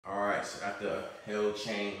the Hell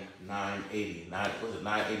Chain 980. Was it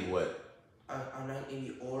 980 what?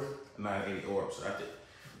 980 orb. 980 orb. So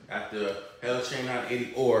after Hell Chain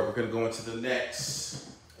 980 orb, we're gonna go into the next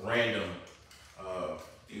random.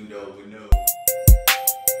 You know, we know.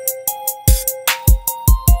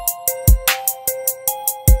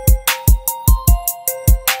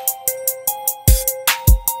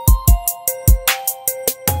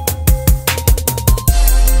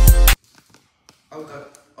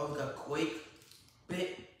 We got Quake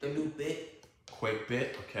bit, the new bit. Quake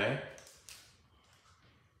bit, okay.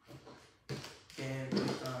 And we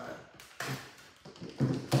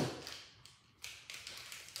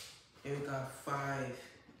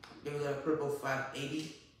got a purple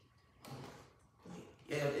 580.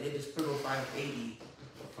 Yeah, it is purple 580.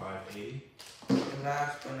 580. And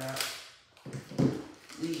last but not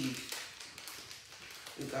least,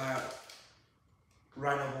 we got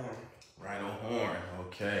Rhino Horn. Rhino Horn,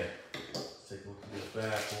 okay. Let's take a look at this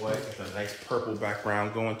bad boy. Got a nice purple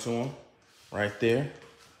background going to him right there.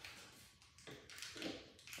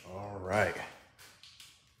 All right.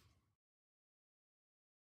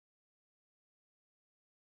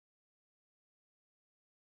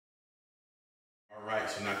 All right,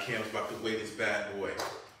 so now Cam's about to weigh this bad boy.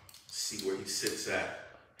 See where he sits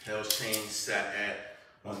at. Hell's Chain sat at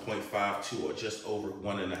 1.52 or just over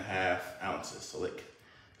 1.5 ounces. So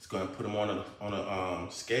let's go ahead and put him on a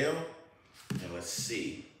scale and let's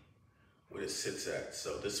see where it sits at.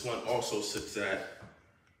 So this one also sits at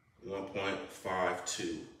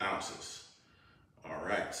 1.52 ounces. All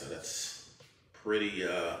right, so that's pretty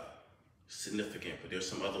significant, but there's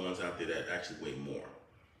some other ones out there that actually weigh more.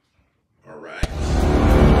 All right.